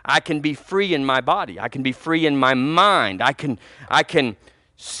there, I can be free in my body. I can be free in my mind. I can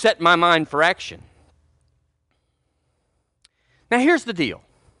set my mind for action. Now here's the deal.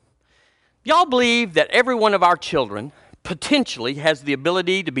 Y'all believe that every one of our children potentially has the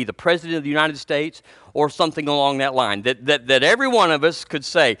ability to be the President of the United States or something along that line? That every one of us could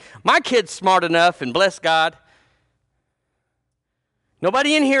say, my kid's smart enough and bless God.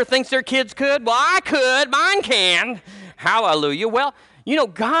 Nobody in here thinks their kids could? Well, I could. Mine can. Hallelujah. Well, you know,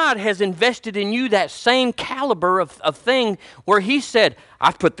 God has invested in you that same caliber of thing where He said,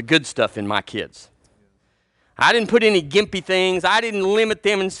 I've put the good stuff in my kids. I didn't put any gimpy things. I didn't limit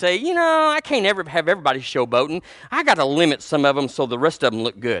them and say, you know, I can't ever have everybody showboating. I got to limit some of them so the rest of them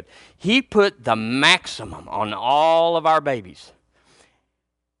look good. He put the maximum on all of our babies.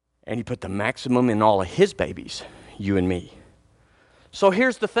 And He put the maximum in all of His babies, you and me. So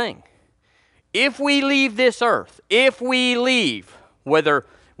here's the thing. If we leave this earth, if we leave, whether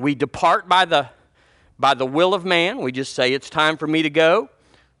we depart by the will of man, we just say it's time for me to go,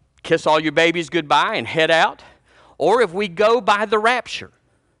 kiss all your babies goodbye and head out, or if we go by the rapture,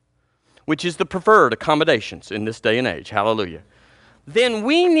 which is the preferred accommodations in this day and age, hallelujah, then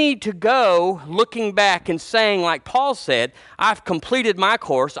we need to go looking back and saying, like Paul said, I've completed my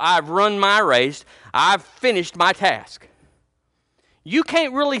course, I've run my race, I've finished my task. You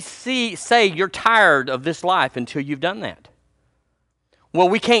can't really say you're tired of this life until you've done that. Well,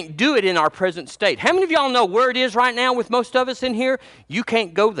 we can't do it in our present state. How many of y'all know where it is right now with most of us in here? You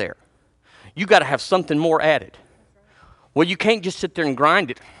can't go there. You got to have something more added. Well, you can't just sit there and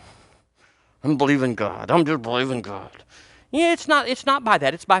grind it. I'm believing God. I'm just believing God. Yeah, it's not by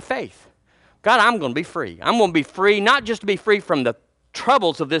that. It's by faith. God, I'm going to be free. I'm going to be free, not just to be free from the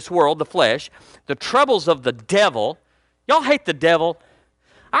troubles of this world, the flesh, the troubles of the devil. Y'all hate the devil?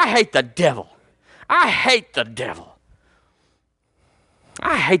 I hate the devil. I hate the devil.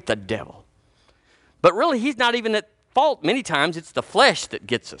 I hate the devil. But really, he's not even at fault. Many times, it's the flesh that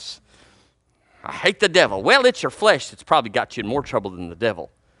gets us. I hate the devil. Well, it's your flesh that's probably got you in more trouble than the devil.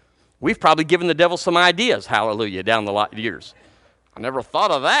 We've probably given the devil some ideas, hallelujah, down the years. I never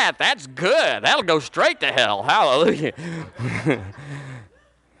thought of that. That's good. That'll go straight to hell. Hallelujah.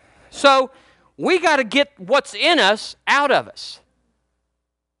 So, we got to get what's in us out of us.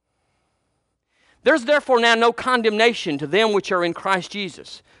 There's therefore now no condemnation to them which are in Christ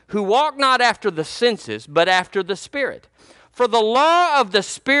Jesus, who walk not after the senses, but after the Spirit. For the law of the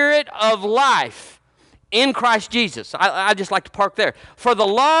Spirit of life in Christ Jesus. I just like to park there. For the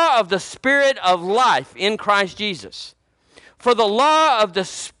law of the Spirit of life in Christ Jesus. For the law of the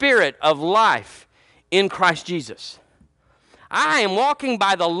Spirit of life in Christ Jesus. I am walking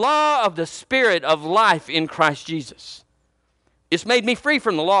by the law of the Spirit of life in Christ Jesus. It's made me free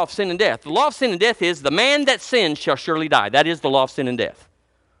from the law of sin and death. The law of sin and death is the man that sins shall surely die. That is the law of sin and death.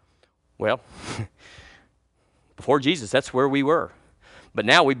 Well, before Jesus, that's where we were. But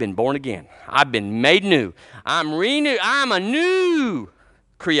now we've been born again. I've been made new. I'm renewed. I'm a new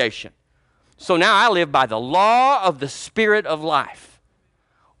creation. So now I live by the law of the Spirit of life.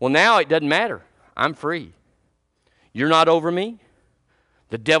 Well, now it doesn't matter. I'm free. You're not over me.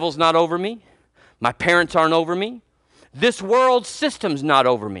 The devil's not over me. My parents aren't over me. This world system's not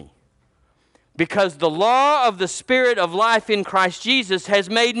over me. Because the law of the Spirit of life in Christ Jesus has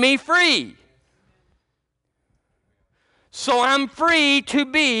made me free. So I'm free to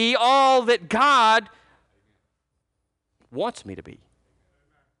be all that God wants me to be.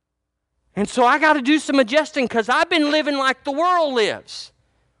 And so I got to do some adjusting because I've been living like the world lives.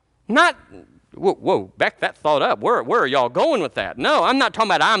 Not... Whoa, back that thought up. Where are y'all going with that? No, I'm not talking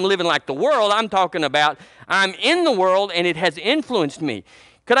about I'm living like the world. I'm talking about I'm in the world and it has influenced me.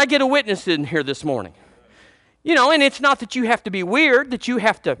 Could I get a witness in here this morning? You know, and it's not that you have to be weird, that you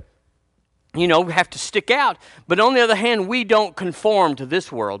have to, have to stick out. But on the other hand, we don't conform to this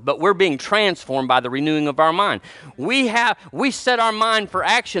world, but we're being transformed by the renewing of our mind. We set our mind for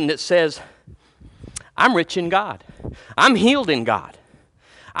action that says, I'm rich in God. I'm healed in God.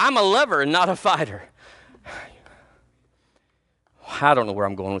 I'm a lover and not a fighter. I don't know where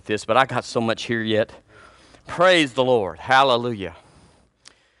I'm going with this, but I got so much here yet. Praise the Lord. Hallelujah.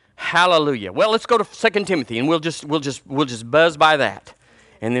 Hallelujah. Well, let's go to 2 Timothy, and we'll just buzz by that,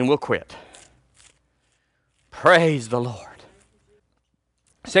 and then we'll quit. Praise the Lord.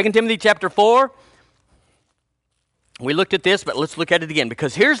 2 Timothy chapter 4, We looked at this, but let's look at it again,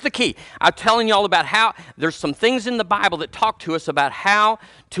 because here's the key. I'm telling you all about how there's some things in the Bible that talk to us about how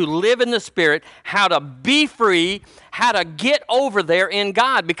to live in the Spirit, how to be free, how to get over there in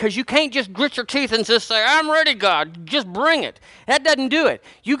God, because you can't just grit your teeth and just say, I'm ready, God, just bring it. That doesn't do it.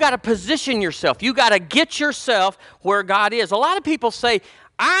 You got to position yourself. You got to get yourself where God is. A lot of people say,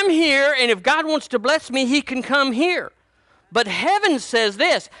 I'm here, and if God wants to bless me, he can come here. But heaven says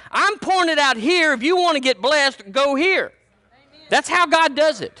this, I'm pouring it out here. If you want to get blessed, go here. Amen. That's how God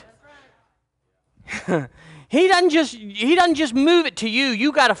does it. He doesn't just move it to you.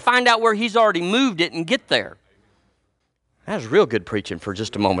 You got to find out where he's already moved it and get there. That was real good preaching for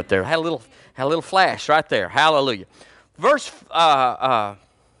just a moment there. Had a little flash right there. Hallelujah. Verse 1,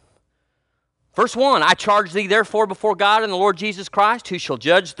 I charge thee therefore before God and the Lord Jesus Christ, who shall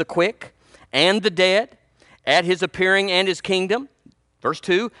judge the quick and the dead at his appearing and his kingdom. Verse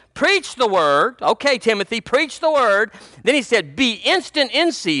 2, preach the word. Okay, Timothy, preach the word. Then he said, be instant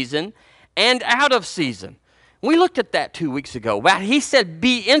in season and out of season. We looked at that 2 weeks ago. He said,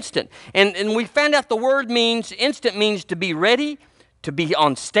 be instant. And we found out the word means, instant means to be ready, to be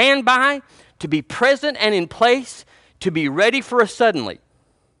on standby, to be present and in place, to be ready for a suddenly.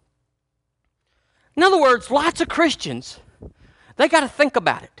 In other words, lots of Christians, they got to think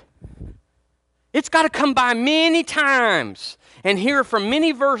about it. It's got to come by many times and hear from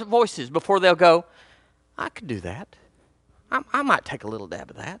many voices before they'll go, I could do that. I might take a little dab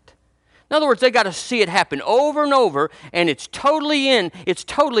of that. In other words, they got to see it happen over and over, and it's totally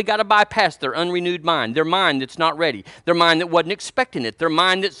got to bypass their unrenewed mind, their mind that's not ready, their mind that wasn't expecting it, their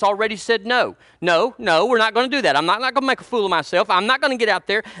mind that's already said no. No, we're not going to do that. I'm not going to make a fool of myself. I'm not going to get out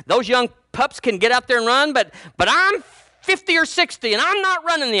there. Those young pups can get out there and run, but I'm 50 or 60, and I'm not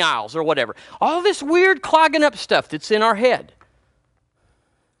running the aisles or whatever. All this weird clogging up stuff that's in our head.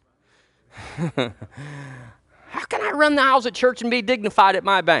 How can I run the aisles at church and be dignified at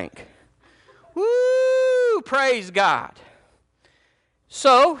my bank? Woo! Praise God.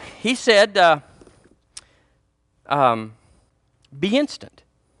 So, he said, be instant.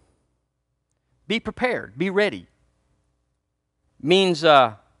 Be prepared. Be ready. Means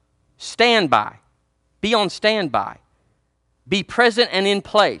stand by. Be on standby. Be present and in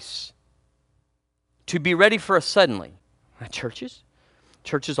place. To be ready for a suddenly. Churches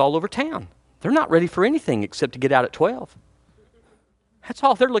all over town, they're not ready for anything except to get out at 12. That's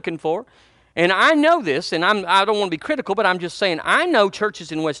all they're looking for. And I know this, and I don't want to be critical, but I'm just saying, I know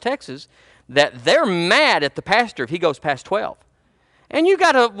churches in West Texas that they're mad at the pastor if he goes past 12. And you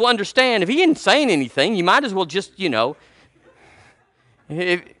got to understand, if he isn't saying anything, you might as well just, and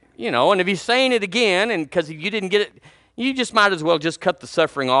if he's saying it again, and because you didn't get it, you just might as well just cut the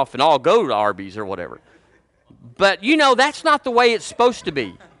suffering off and all go to Arby's or whatever. But, that's not the way it's supposed to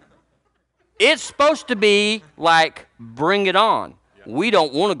be. It's supposed to be like, bring it on. We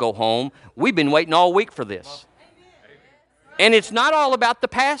don't want to go home. We've been waiting all week for this. And it's not all about the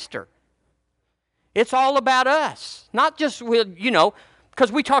pastor. It's all about us. Not just,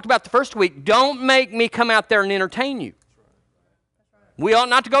 because we talked about the first week, don't make me come out there and entertain you. We ought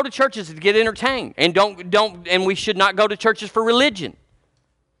not to go to churches to get entertained. And and we should not go to churches for religion,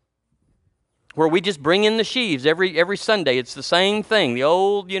 where we just bring in the sheaves every Sunday. It's the same thing. The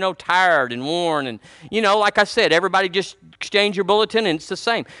old, tired and worn. And, like I said, everybody just exchange your bulletin and it's the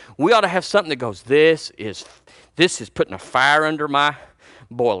same. We ought to have something that goes, this is putting a fire under my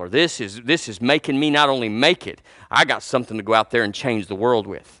boiler. This is making me not only make it, I got something to go out there and change the world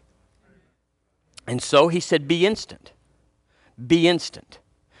with. And so he said, be instant. Be instant.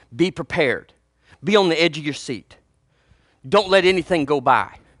 Be prepared. Be on the edge of your seat. Don't let anything go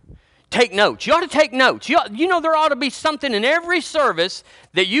by. Take notes. You ought to take notes. There ought to be something in every service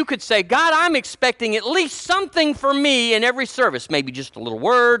that you could say, God, I'm expecting at least something from me in every service. Maybe just a little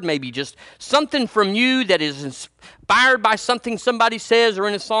word, maybe just something from you that is inspired by something somebody says or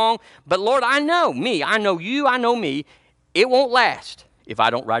in a song. But Lord, I know me. I know you. I know me. It won't last if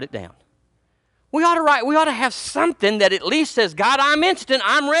I don't write it down. We ought to have something that at least says, God, I'm instant.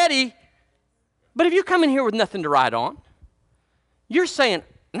 I'm ready. But if you come in here with nothing to write on, you're saying,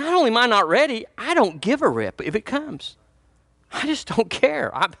 not only am I not ready, I don't give a rip if it comes. I just don't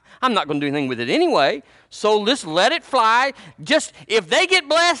care. I'm not going to do anything with it anyway. So just let it fly. Just if they get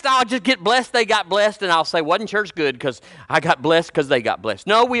blessed, I'll just get blessed. They got blessed, and I'll say, wasn't church good because I got blessed because they got blessed.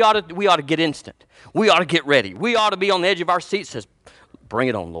 No, we ought to get instant. We ought to get ready. We ought to be on the edge of our seat. Says, bring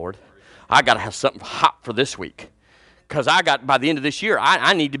it on, Lord. I got to have something hot for this week. Because by the end of this year,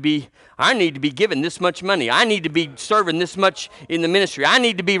 I need to be given this much money. I need to be serving this much in the ministry. I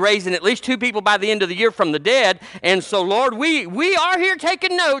need to be raising at least 2 people by the end of the year from the dead. And so, Lord, we are here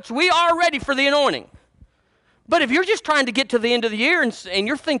taking notes. We are ready for the anointing. But if you're just trying to get to the end of the year and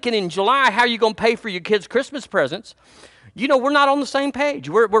you're thinking in July, how are you going to pay for your kids' Christmas presents? You know, we're not on the same page.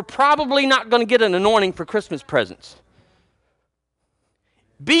 We're probably not going to get an anointing for Christmas presents.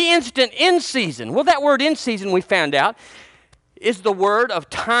 Be instant in season. Well, that word in season, we found out, is the word of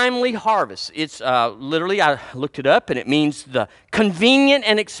timely harvest. It's literally, I looked it up, and it means the convenient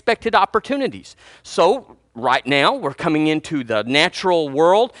and expected opportunities. So right now, we're coming into the natural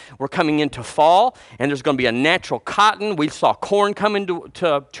world. We're coming into fall, and there's going to be a natural cotton. We saw corn come into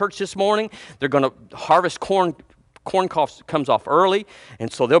church this morning. They're going to harvest corn. Corn comes off early,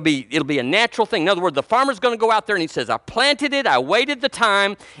 and so it'll be a natural thing. In other words, the farmer's going to go out there, and he says, I planted it, I waited the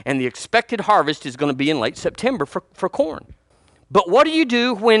time, and the expected harvest is going to be in late September for corn. But what do you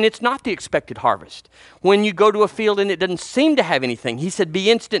do when it's not the expected harvest? When you go to a field and it doesn't seem to have anything? He said, be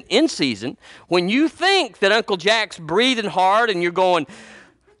instant in season. When you think that Uncle Jack's breathing hard and you're going,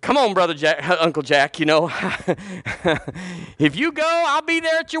 come on, Uncle Jack, you know. If you go, I'll be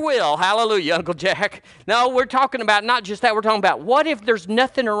there at your will. Hallelujah, Uncle Jack. No, we're talking about not just that. We're talking about what if there's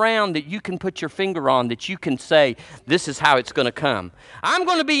nothing around that you can put your finger on that you can say, this is how it's going to come. I'm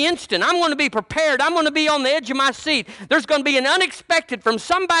going to be instant. I'm going to be prepared. I'm going to be on the edge of my seat. There's going to be an unexpected from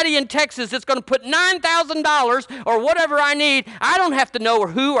somebody in Texas that's going to put $9,000 or whatever I need. I don't have to know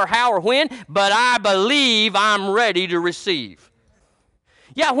who or how or when, but I believe I'm ready to receive.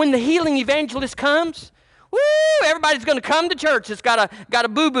 Yeah, when the healing evangelist comes, woo, everybody's going to come to church that's got a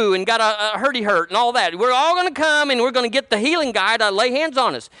boo-boo and got a hurdy-hurt and all that. We're all going to come and we're going to get the healing guy to lay hands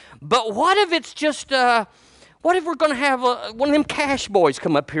on us. But what if it's just, what if we're going to have one of them cash boys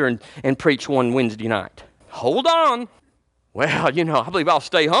come up here and preach one Wednesday night? Hold on. Well, you know, I believe I'll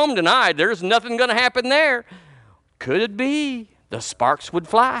stay home tonight. There's nothing going to happen there. Could it be the sparks would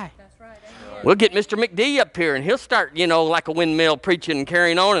fly? We'll get Mr. McD up here, and he'll start, you know, like a windmill preaching and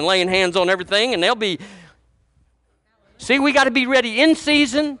carrying on and laying hands on everything, and they'll be... See, we got to be ready in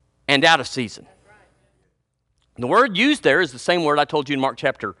season and out of season. The word used there is the same word I told you in Mark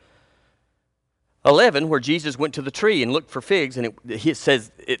chapter 11, where Jesus went to the tree and looked for figs, and it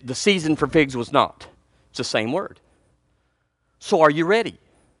says the season for figs was not. It's the same word. So are you ready?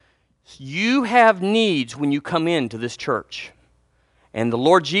 You have needs when you come into this church, and the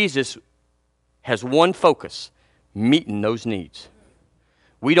Lord Jesus has one focus, meeting those needs.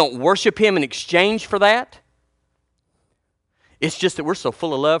 We don't worship him in exchange for that. It's just that we're so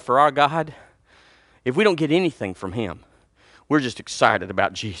full of love for our God. If we don't get anything from him, we're just excited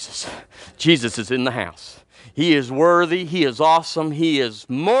about Jesus. Jesus is in the house. He is worthy. He is awesome. He is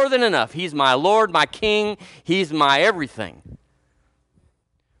more than enough. He's my Lord, my King. He's my everything.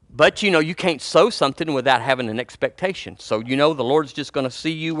 But, you know, you can't sow something without having an expectation. So, you know, the Lord's just going to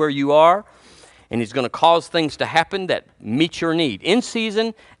see you where you are. And he's going to cause things to happen that meet your need. In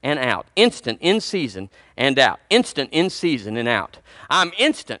season and out. Instant, in season and out. Instant, in season and out. I'm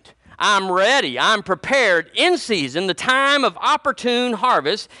instant. I'm ready. I'm prepared in season, the time of opportune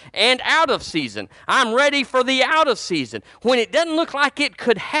harvest, and out of season. I'm ready for the out of season. When it doesn't look like it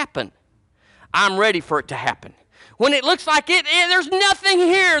could happen, I'm ready for it to happen. When it looks like there's nothing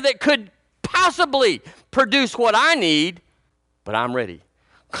here that could possibly produce what I need, but I'm ready.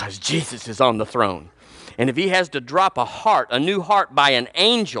 Because Jesus is on the throne. And if he has to drop a new heart by an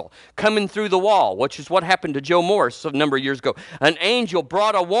angel coming through the wall, which is what happened to Joe Morris a number of years ago. An angel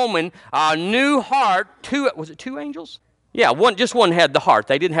brought a woman a new heart. Was it two angels? Yeah, just one had the heart.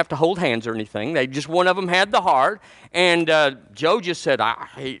 They didn't have to hold hands or anything. One of them had the heart. And Joe just said,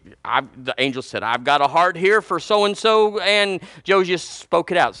 the angel said, I've got a heart here for so-and-so. And Joe just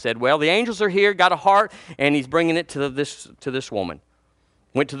spoke it out, said, well, the angels are here, got a heart, and he's bringing it to this woman.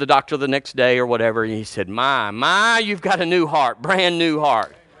 Went to the doctor the next day or whatever, and he said, my, you've got a new heart, brand new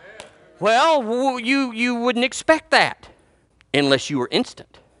heart. Amen. Well, you wouldn't expect that unless you were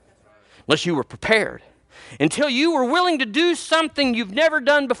instant, unless you were prepared, until you were willing to do something you've never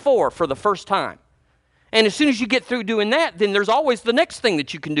done before for the first time. And as soon as you get through doing that, then there's always the next thing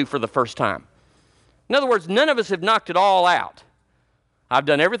that you can do for the first time. In other words, none of us have knocked it all out. I've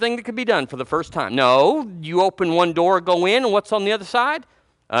done everything that could be done for the first time. No, you open one door, go in, and what's on the other side?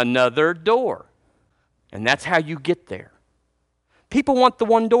 Another door. And that's how you get there. People want the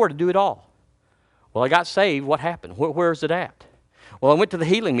one door to do it all. Well, I got saved. What happened? Where's it at? Well, I went to the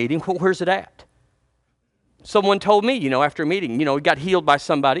healing meeting. Where's it at? Someone told me, after a meeting, he got healed by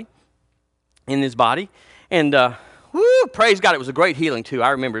somebody in his body. And, praise God, it was a great healing too.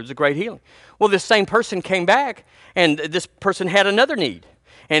 I remember it was a great healing. Well, this same person came back, and this person had another need.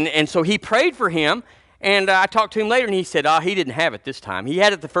 And so he prayed for him. And I talked to him later, and he said, he didn't have it this time. He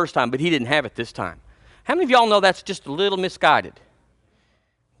had it the first time, but he didn't have it this time. How many of y'all know that's just a little misguided?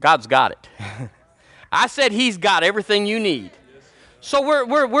 God's got it. I said He's got everything you need. So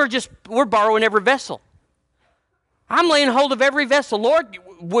we're borrowing every vessel. I'm laying hold of every vessel. Lord,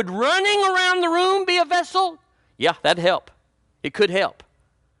 would running around the room be a vessel? Yeah, that'd help. It could help.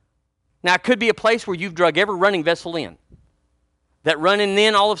 Now, it could be a place where you've drug every running vessel in. That running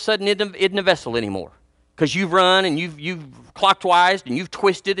then all of a sudden isn't a vessel anymore. Because you've run and you've clockwise and you've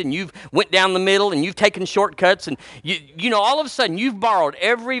twisted and you've went down the middle and you've taken shortcuts and you know all of a sudden you've borrowed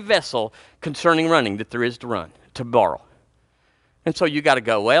every vessel concerning running that there is to borrow. And so you got to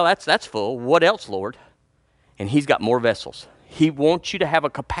go, well, that's full. What else, Lord? And He's got more vessels. He wants you to have a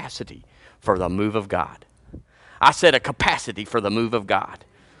capacity for the move of God. I said a capacity for the move of God.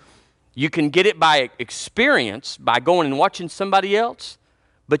 You can get it by experience, by going and watching somebody else,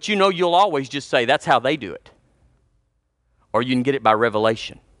 but you know you'll always just say, that's how they do it. Or you can get it by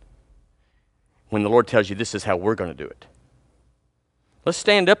revelation, when the Lord tells you this is how we're going to do it. Let's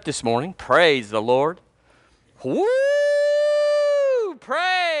stand up this morning. Praise the Lord. Woo!